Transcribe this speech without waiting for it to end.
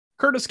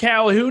Curtis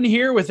Calhoun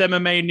here with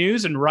MMA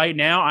News, and right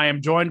now I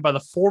am joined by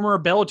the former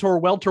Bellator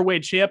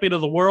welterweight champion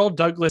of the world,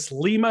 Douglas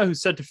Lima,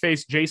 who's set to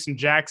face Jason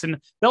Jackson,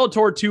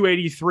 Bellator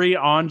 283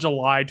 on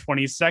July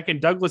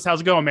 22nd. Douglas,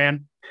 how's it going,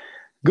 man?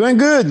 Going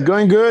good,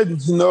 going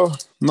good.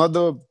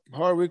 Another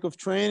hard week of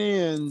training,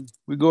 and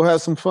we go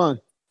have some fun.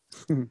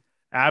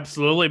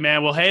 Absolutely,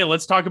 man. Well, hey,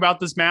 let's talk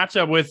about this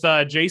matchup with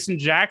Jason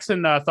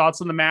Jackson.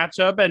 Thoughts on the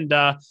matchup,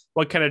 and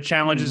what kind of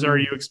challenges are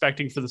you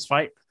expecting for this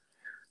fight?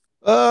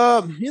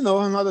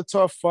 Another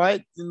tough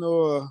fight.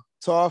 A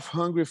tough,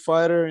 hungry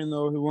fighter. He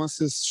wants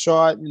his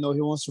shot. He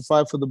wants to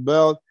fight for the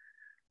belt.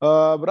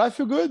 But I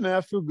feel good, man.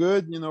 I feel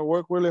good.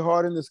 Work really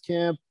hard in this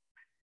camp.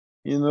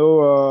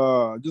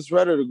 Just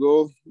ready to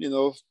go.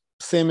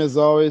 Same as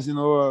always.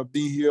 Been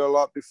here a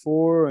lot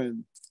before,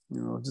 and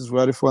just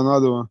ready for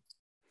another one.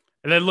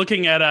 And then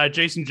looking at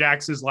Jason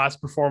Jackson's last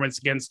performance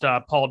against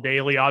Paul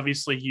Daley,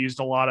 obviously he used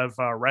a lot of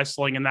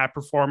wrestling in that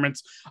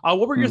performance.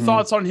 What were your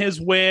thoughts on his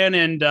win?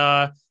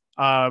 And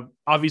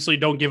obviously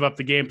don't give up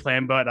the game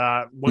plan, but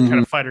what kind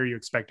of fight are you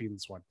expecting in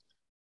this one?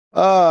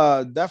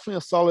 Definitely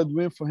a solid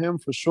win for him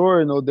for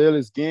sure.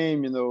 Daley's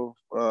game, he's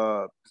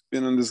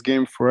been in this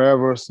game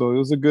forever. So it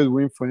was a good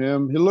win for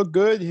him. He looked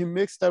good. He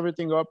mixed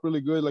everything up really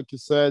good, like you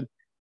said.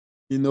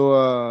 He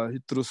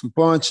threw some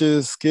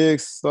punches,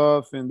 kicks,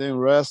 stuff, and then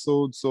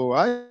wrestled. So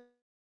I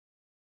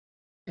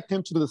expect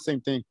him to do the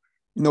same thing.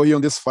 Here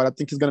on this fight, I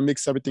think he's gonna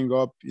mix everything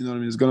up.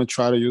 He's gonna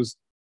try to use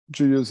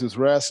his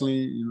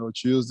wrestling,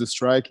 to use the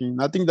striking.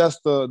 I think that's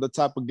the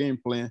type of game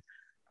plan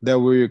that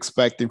we're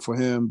expecting for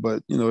him.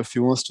 But if he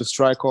wants to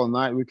strike all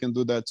night, we can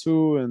do that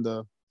too. And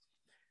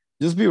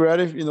just be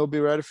ready, be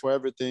ready for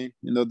everything,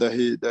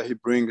 that he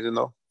brings,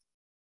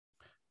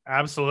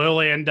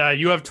 Absolutely. And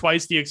you have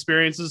twice the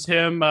experience as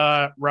him,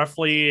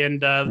 roughly,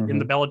 and in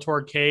the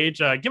Bellator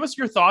cage. Give us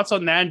your thoughts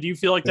on that. And do you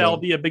feel like that'll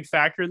be a big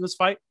factor in this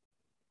fight?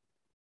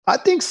 I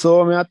think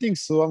so. I think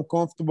so. I'm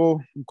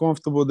comfortable.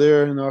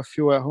 there. I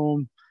feel at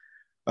home.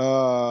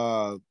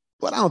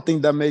 But I don't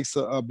think that makes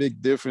a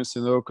big difference,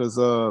 because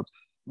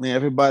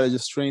everybody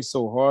just trains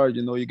so hard.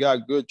 You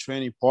got good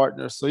training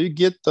partners, so you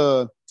get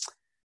the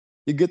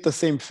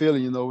same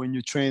feeling, when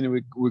you're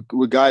training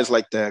with guys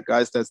like that,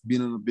 guys that's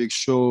been on a big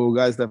show,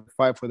 guys that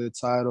fight for the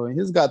title, and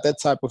he's got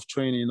that type of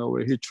training,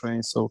 where he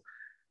trains. So,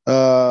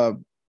 I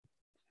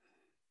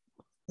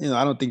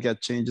don't think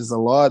that changes a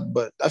lot,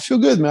 but I feel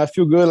good, man. I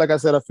feel good. Like I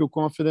said, I feel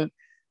confident.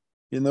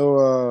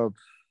 Not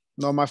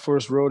my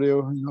first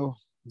rodeo,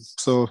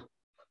 so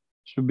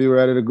should be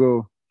ready to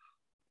go.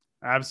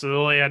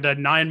 Absolutely.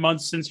 And 9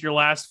 months since your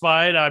last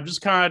fight,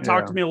 just kind of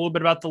talk to me a little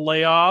bit about the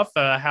layoff.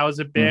 How has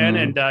it been?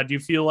 And do you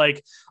feel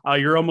like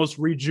you're almost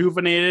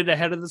rejuvenated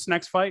ahead of this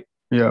next fight?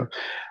 Yeah,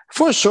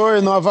 for sure.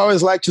 I've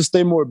always liked to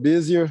stay more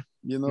busier.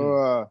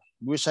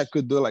 Wish I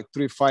could do like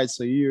 3 fights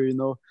a year,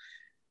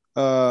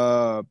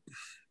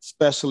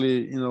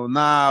 especially,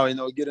 now,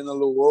 getting a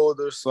little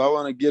older. So I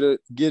want to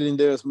get in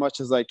there as much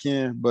as I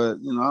can. But,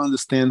 I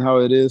understand how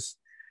it is.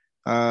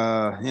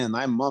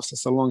 9 months,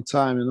 that's a long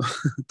time. I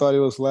thought it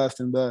was less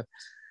than that.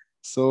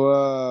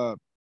 So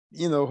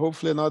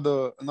hopefully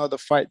another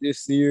fight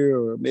this year,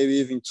 or maybe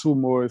even 2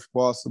 more if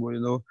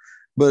possible.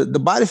 But the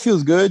body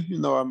feels good.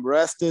 I'm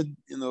rested.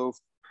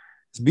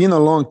 It's been a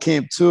long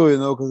camp too,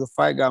 because the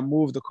fight got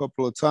moved a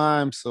couple of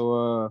times.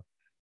 So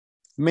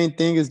main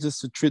thing is just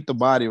to treat the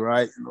body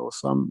right.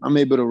 So I'm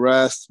able to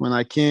rest when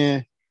I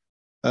can,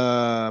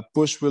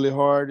 push really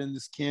hard in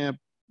this camp,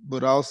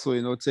 but also,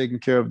 taking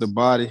care of the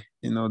body,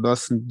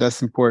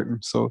 that's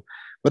important. So,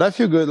 but I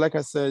feel good. Like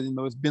I said,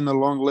 it's been a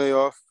long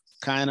layoff,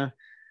 kind of,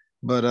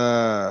 but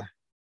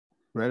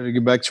ready to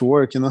get back to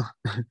work, And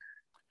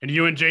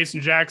you and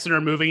Jason Jackson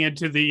are moving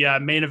into the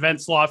main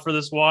event slot for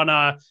this one.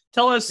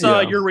 Tell us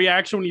your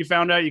reaction when you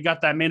found out you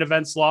got that main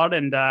event slot,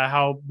 and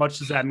how much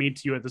does that mean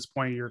to you at this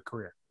point in your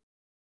career?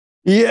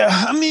 Yeah,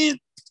 I mean,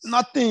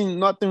 nothing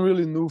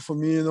really new for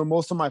me.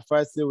 Most of my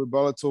fights there with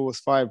Bellator was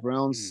 5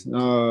 rounds.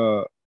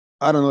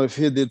 I don't know if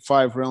he did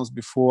 5 rounds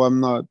before. I'm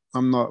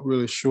not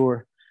really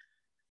sure.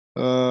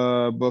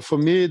 But for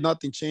me,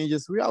 nothing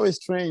changes. We always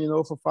train,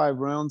 for 5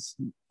 rounds.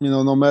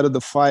 No matter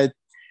the fight.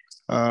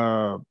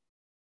 I'm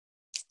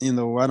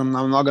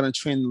not gonna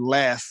train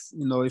less.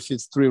 If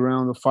it's 3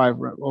 rounds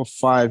or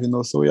 5.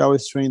 So we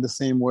always train the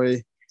same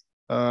way.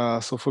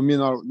 So for me,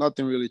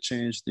 nothing really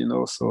changed.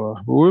 So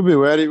we'll be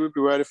ready. We'll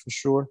be ready for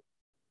sure.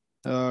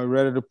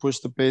 Ready to push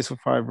the pace for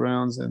 5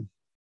 rounds and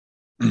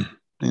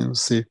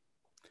see.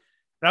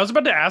 I was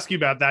about to ask you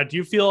about that. Do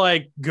you feel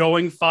like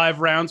going 5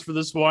 rounds for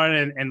this one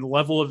and the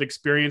level of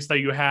experience that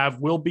you have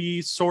will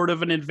be sort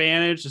of an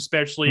advantage,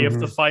 especially if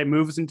the fight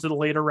moves into the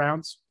later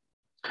rounds?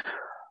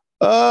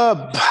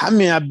 I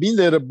mean, I've been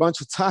there a bunch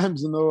of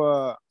times. I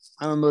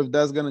don't know if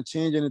that's gonna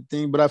change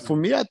anything, but for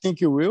me, I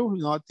think it will.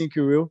 I think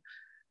it will.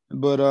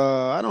 But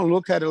I don't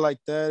look at it like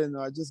that.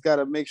 I just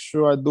gotta make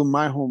sure I do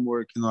my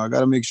homework. I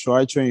gotta make sure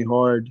I train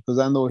hard because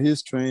I know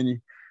he's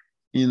training.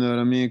 You know what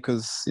I mean?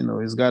 Because,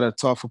 he's got a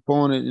tough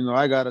opponent.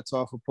 I got a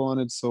tough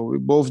opponent. So we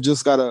both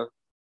just got to,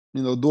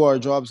 do our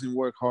jobs and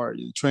work hard,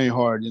 train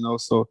hard,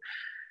 So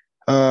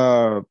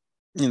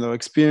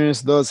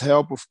experience does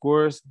help, of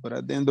course, but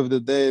at the end of the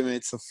day, man,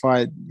 it's a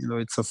fight.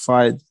 It's a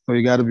fight. So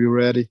you got to be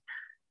ready.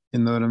 You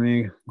know what I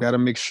mean? Got to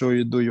make sure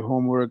you do your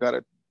homework. Got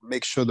to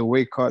make sure the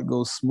weight cut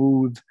goes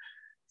smooth.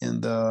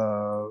 And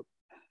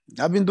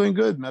I've been doing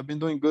good, man. I've been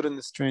doing good in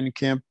this training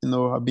camp.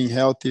 I've been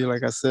healthy,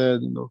 like I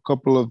said. A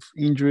couple of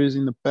injuries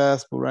in the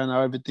past, but right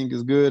now everything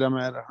is good. I'm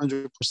at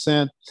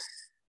 100%,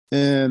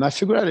 and I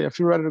feel ready. I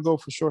feel ready to go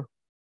for sure.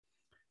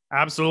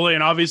 Absolutely.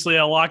 And obviously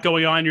a lot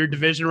going on in your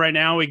division right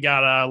now. We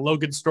got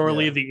Logan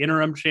Storley, the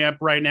interim champ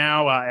right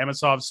now.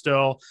 Amosov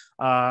still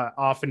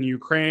off in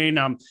Ukraine.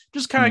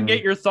 Just kind of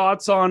get your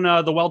thoughts on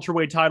the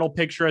welterweight title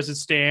picture as it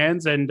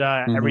stands and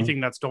everything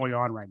that's going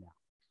on right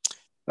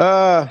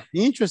now.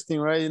 Interesting,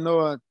 right?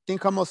 I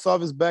think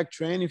Amosov is back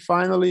training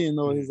finally.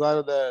 He's out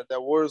of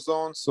that war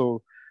zone.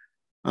 So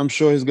I'm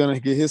sure he's going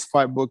to get his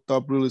fight booked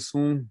up really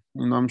soon.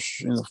 I'm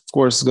sure, of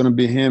course, it's going to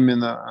be him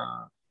and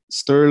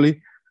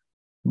Storley.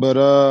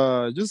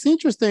 But just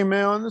interesting,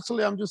 man.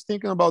 Honestly, I'm just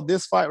thinking about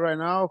this fight right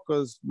now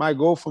because my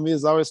goal for me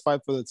is always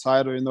fight for the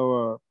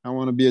title. I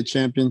want to be a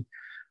champion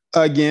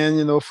again,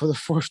 for the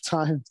fourth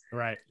time.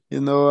 Right.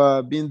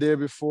 Been there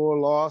before,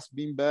 lost,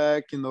 been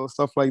back,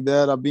 stuff like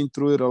that. I've been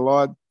through it a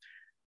lot.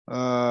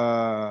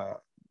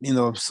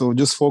 So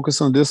just focus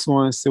on this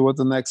one and see what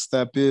the next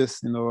step is.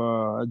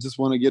 I just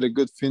want to get a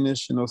good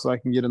finish, so I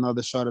can get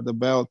another shot at the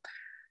belt.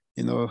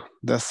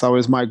 That's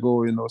always my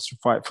goal, to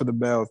fight for the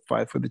belt,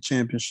 fight for the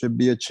championship,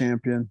 be a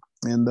champion,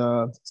 and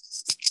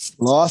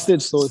lost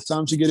it. So it's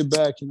time to get it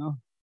back,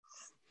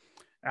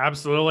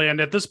 Absolutely. And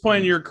at this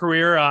point in your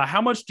career,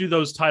 how much do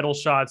those title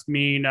shots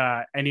mean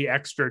any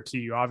extra to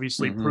you?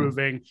 Obviously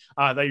proving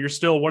that you're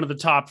still one of the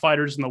top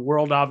fighters in the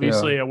world,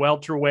 obviously a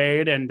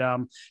welterweight. And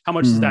how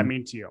much does that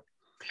mean to you?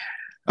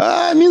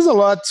 It means a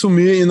lot to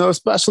me,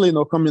 especially,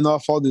 coming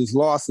off all these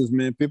losses,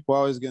 man. People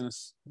always gonna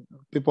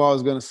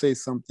say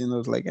something.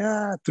 It's like,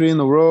 3 in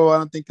a row. I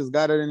don't think he's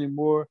got it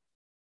anymore.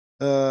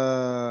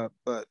 But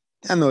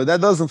I know that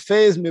doesn't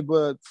faze me.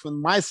 But for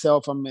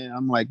myself, I'm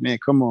like, man,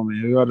 come on, man.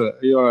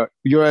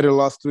 You already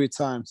lost 3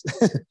 times.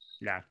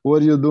 Yeah.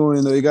 What are you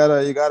doing? You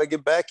gotta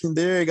get back in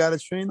there. You gotta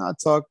train. I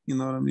talk,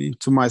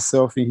 to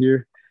myself in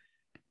here.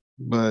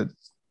 But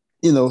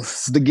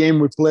it's the game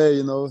we play.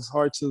 It's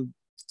hard to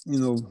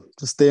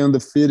stay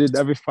undefeated.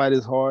 Every fight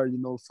is hard,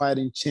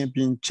 fighting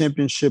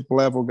championship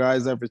level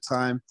guys every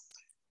time.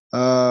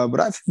 But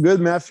I feel good,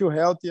 man. I feel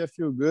healthy. I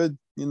feel good.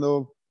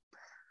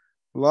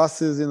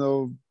 Losses,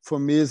 for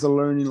me is a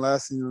learning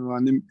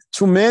lesson.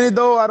 Too many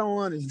though, I don't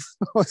want it.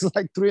 It's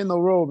like 3 in a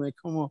row, man.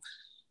 Come on.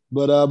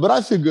 But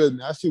I feel good,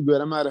 man. I feel good.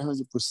 I'm at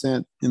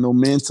 100%,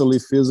 mentally,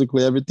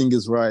 physically, everything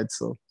is right.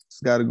 So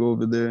just got to go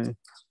over there and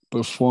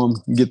perform,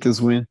 get this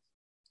win.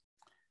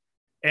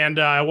 And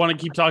I want to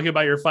keep talking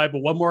about your fight, but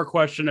one more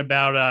question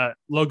about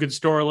Logan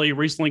Storley.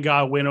 Recently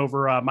got a win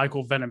over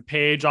Michael Venom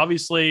Page.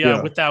 Obviously,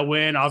 with that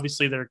win,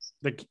 there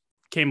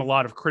came a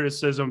lot of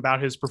criticism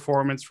about his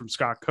performance from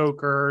Scott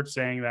Coker,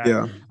 saying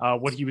that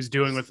what he was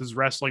doing with his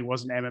wrestling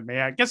wasn't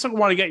MMA. I guess I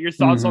want to get your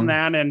thoughts on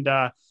that and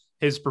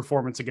his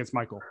performance against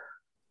Michael.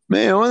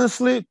 Man,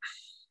 honestly,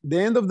 the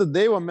end of the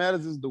day, what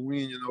matters is the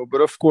win,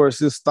 But of course,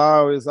 his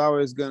style is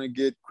always going to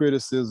get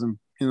criticism.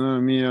 You know what I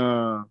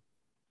mean?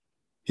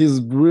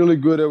 He's really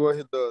good at what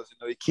he does.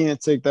 You can't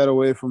take that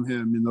away from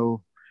him.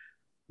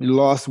 He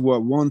lost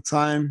one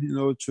time,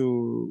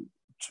 to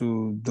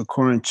the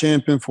current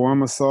champion for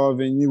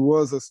Amosov, and it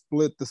was a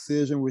split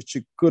decision, which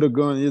it could have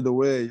gone either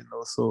way.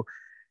 So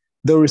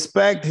the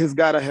respect he's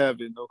got to have,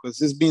 because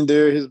he's been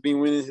there, he's been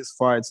winning his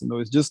fights.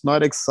 It's just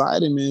not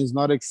exciting, man. It's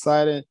not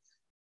exciting.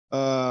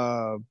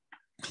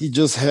 He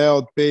just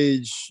held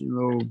Page,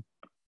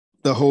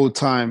 the whole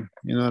time.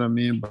 You know what I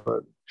mean?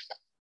 But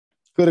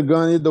could have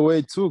gone either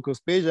way too, because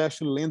Page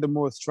actually landed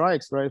more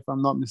strikes, right? If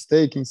I'm not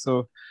mistaken.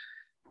 So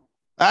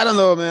I don't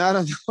know, man. I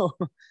don't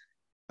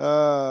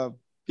know.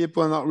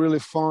 People are not really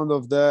fond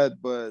of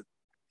that, but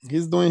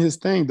he's doing his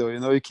thing, though.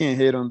 You can't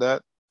hate on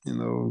that.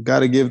 Got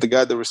to give the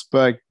guy the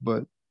respect,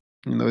 but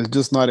it's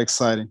just not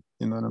exciting.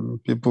 You know what I mean?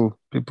 People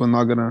are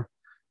not gonna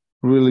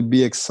really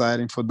be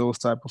exciting for those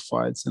type of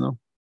fights.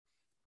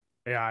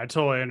 Yeah, I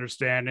totally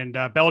understand. And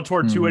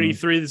Bellator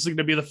 283, this is going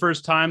to be the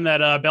first time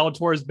that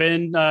Bellator has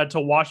been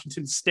to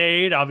Washington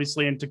State,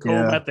 obviously in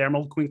Tacoma at the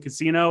Emerald Queen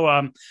Casino.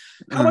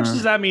 How much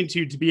does that mean to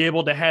you to be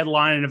able to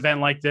headline an event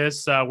like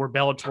this where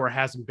Bellator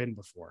hasn't been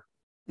before?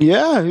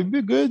 Yeah, it'd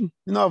be good.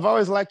 I've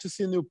always liked to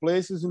see new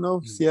places,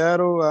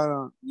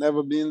 Seattle,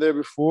 never been there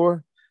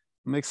before.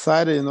 I'm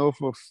excited,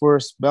 for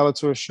first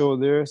Bellator show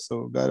there.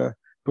 So got to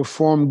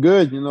perform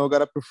good, got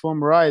to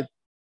perform right.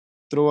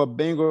 Throw a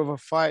banger of a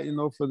fight,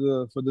 for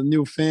the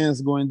new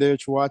fans going there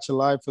to watch it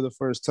live for the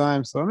first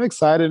time. So I'm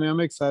excited, man.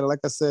 I'm excited. Like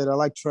I said, I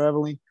like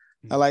traveling.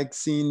 I like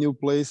seeing new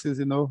places,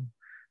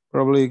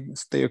 Probably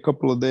stay a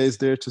couple of days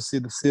there to see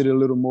the city a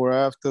little more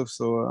after.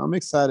 So I'm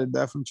excited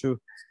definitely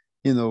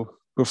to,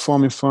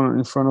 perform in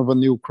front of a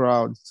new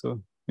crowd.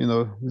 So,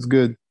 it's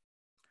good.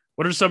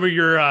 What are some of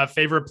your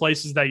favorite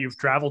places that you've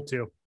traveled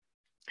to?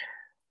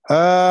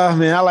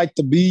 Man, I like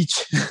the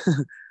beach.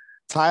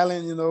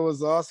 Thailand,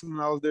 was awesome.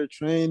 I was there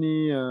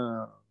training.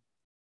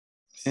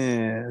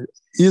 And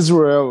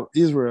Israel,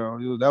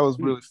 that was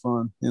really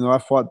fun. I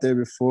fought there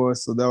before,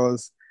 so that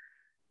was,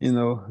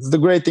 it's the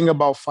great thing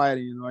about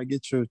fighting. I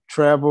get to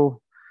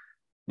travel.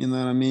 You know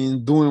what I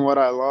mean? Doing what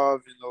I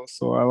love.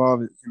 So I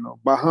love it.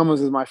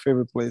 Bahamas is my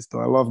favorite place,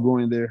 though. I love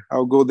going there.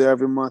 I'll go there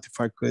every month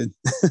if I could.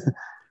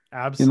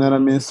 Absolutely. You know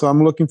what I mean? So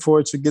I'm looking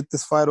forward to get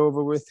this fight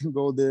over with and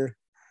go there,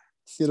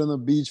 sit on the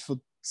beach for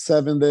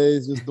 7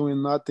 days, just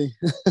doing nothing.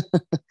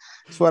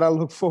 That's what I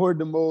look forward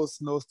the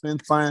most.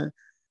 Spend fine.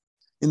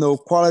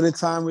 Quality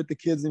time with the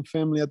kids and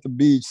family at the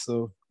beach.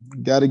 So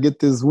got to get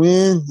this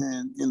win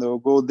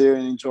and, go there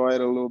and enjoy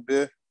it a little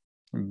bit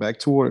and back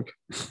to work.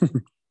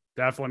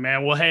 Definitely,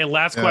 man. Well, hey,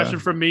 last question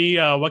from me.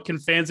 What can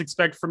fans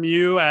expect from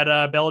you at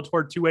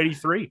Bellator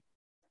 283?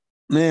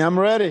 Man, I'm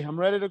ready. I'm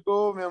ready to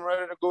go, man. I'm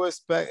ready to go.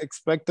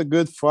 Expect a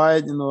good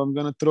fight. I'm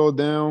going to throw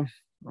down.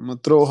 I'm going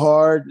to throw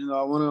hard.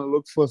 I want to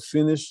look for a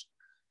finish.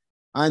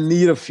 I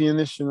need a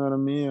finish, you know what I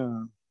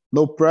mean?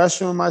 No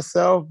pressure on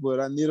myself,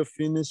 but I need a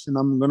finish, and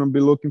I'm going to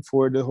be looking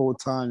for it the whole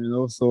time,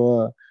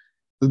 So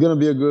it's going to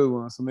be a good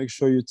one. So make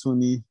sure you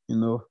tune in,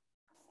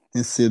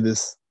 and see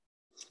this.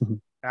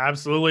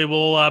 Absolutely.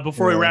 Well,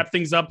 before we wrap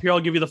things up here,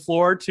 I'll give you the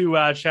floor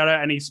to shout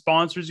out any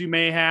sponsors you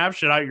may have,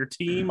 shout out your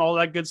team, all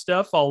that good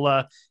stuff.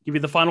 I'll give you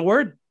the final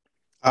word.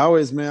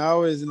 Always, man. I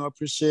always,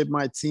 appreciate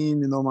my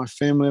team, my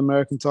family,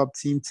 American Top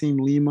Team, Team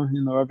Lima,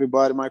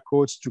 everybody, my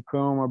coach,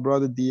 Jucão, my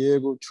brother,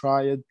 Diego,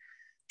 Triad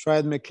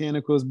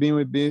Mechanicals, being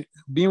with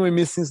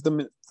me since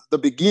the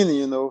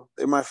beginning,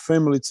 They're my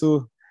family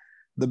too.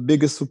 The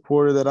biggest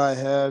supporter that I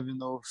have,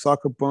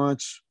 Soccer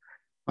Punch,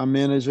 my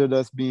manager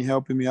that's been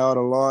helping me out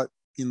a lot,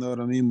 you know what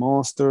I mean?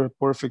 Monster,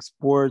 Perfect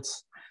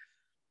Sports,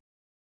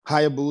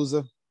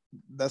 Hayabusa.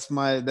 That's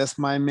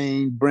my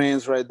main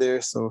brands right there.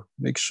 So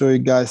make sure you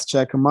guys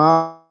check them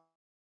out.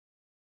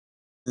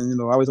 And,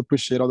 I always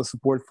appreciate all the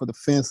support for the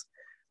fans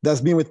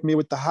that's been with me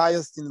with the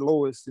highest and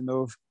lowest,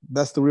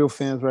 that's the real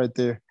fans right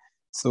there.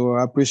 So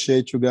I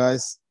appreciate you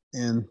guys,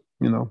 and,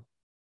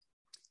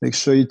 make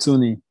sure you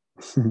tune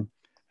in.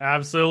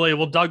 Absolutely.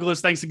 Well, Douglas,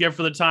 thanks again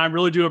for the time.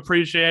 Really do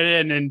appreciate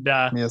it. And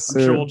yes,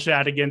 I'm sure we'll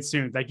chat again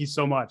soon. Thank you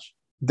so much.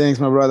 Thanks,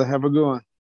 my brother. Have a good one.